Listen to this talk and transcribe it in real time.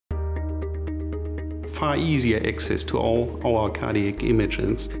far easier access to all our cardiac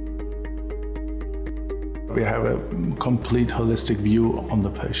images. We have a complete holistic view on the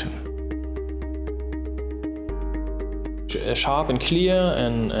patient. Sharp and clear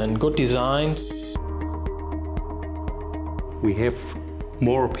and good designs. We have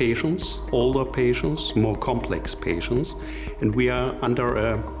more patients, older patients, more complex patients, and we are under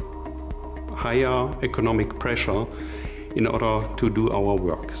a higher economic pressure in order to do our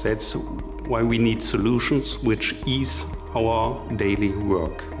work. That's why we need solutions which ease our daily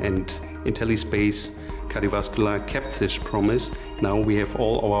work. And IntelliSpace Cardiovascular kept this promise. Now we have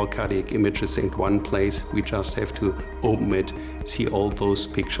all our cardiac images in one place. We just have to open it, see all those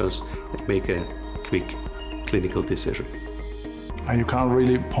pictures, and make a quick clinical decision. You can't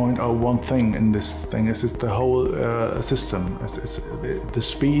really point out one thing in this thing. It's the whole system. It's the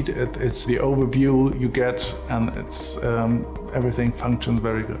speed, it's the overview you get, and it's everything functions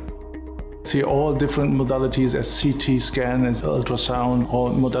very good. See all different modalities as CT scan, as ultrasound,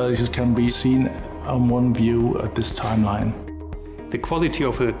 all modalities can be seen on one view at this timeline. The quality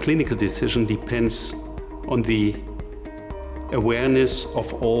of a clinical decision depends on the awareness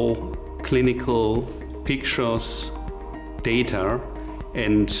of all clinical pictures, data,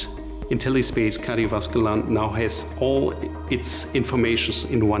 and IntelliSpace Cardiovascular now has all its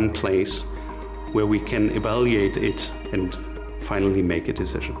information in one place where we can evaluate it and finally make a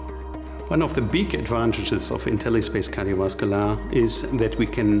decision. One of the big advantages of IntelliSpace Cardiovascular is that we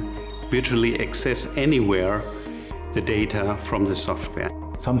can visually access anywhere the data from the software.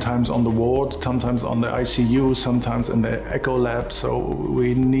 Sometimes on the ward, sometimes on the ICU, sometimes in the echo lab. So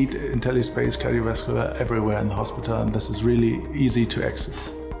we need IntelliSpace Cardiovascular everywhere in the hospital, and this is really easy to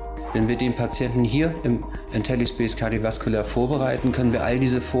access. Wenn wir den Patienten hier im IntelliSpace Cardiovascular vorbereiten, können wir all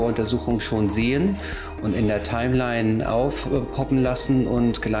diese Voruntersuchungen schon sehen und in der Timeline aufpoppen lassen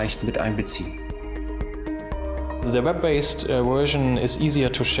und gleich mit einbeziehen. The web-based version is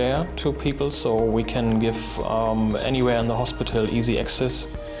easier to share to people, so we can give anywhere in the hospital easy access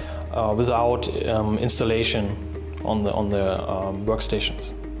without installation on the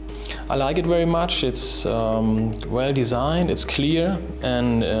workstations. I like it very much. It's well designed, it's clear,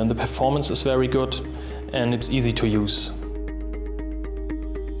 and the performance is very good, and it's easy to use.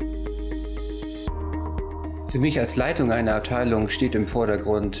 Für mich als Leitung einer Abteilung steht im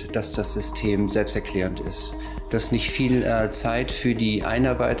Vordergrund, dass das System selbsterklärend ist. Dass nicht viel Zeit für die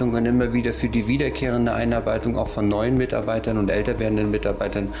Einarbeitung und immer wieder für die wiederkehrende Einarbeitung auch von neuen Mitarbeitern und älter werdenden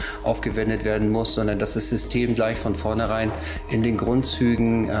Mitarbeitern aufgewendet werden muss, sondern dass das System gleich von vornherein in den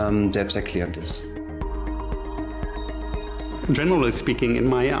Grundzügen selbsterklärend ist. Generally speaking, in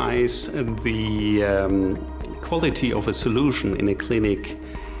my eyes, the quality of a solution in a clinic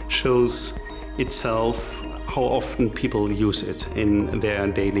shows itself how often people use it in their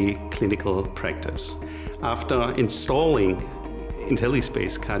daily clinical practice. After installing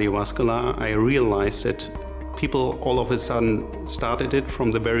IntelliSpace Cardiovascular, I realized that people all of a sudden started it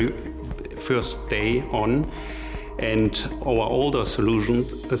from the very first day on, and our older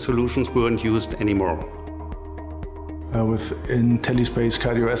solutions weren't used anymore. With IntelliSpace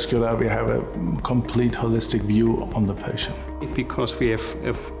Cardiovascular, we have a complete holistic view on the patient. Because we have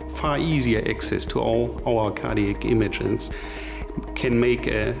a far easier access to all our cardiac images, can make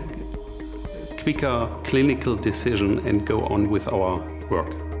a quicker clinical decision and go on with our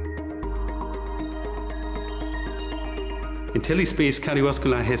work. IntelliSpace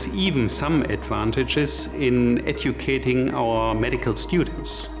Cardiovascular has even some advantages in educating our medical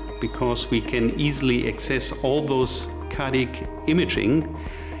students, because we can easily access all those cardiac imaging.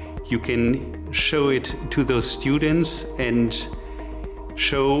 You can show it to those students and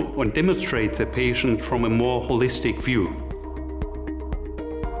show or demonstrate the patient from a more holistic view.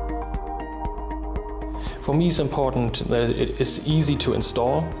 For me, it's important that it is easy to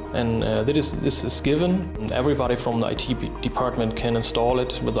install, and this is given. Everybody from the IT department can install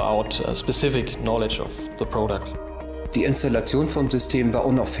it without specific knowledge of the product. Die Installation vom System war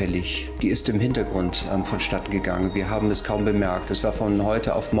unauffällig. Die ist im Hintergrund vonstatten gegangen. Wir haben es kaum bemerkt. Es war von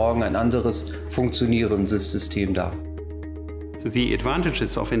heute auf morgen ein anderes funktionierendes System da. The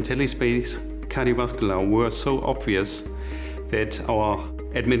advantages of IntelliSpace Cardiovascular were so obvious that our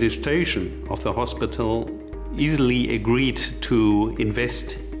administration of the hospital easily agreed to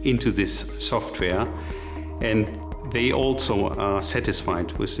invest into this software, and they also are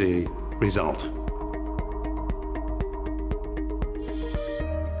satisfied with the result.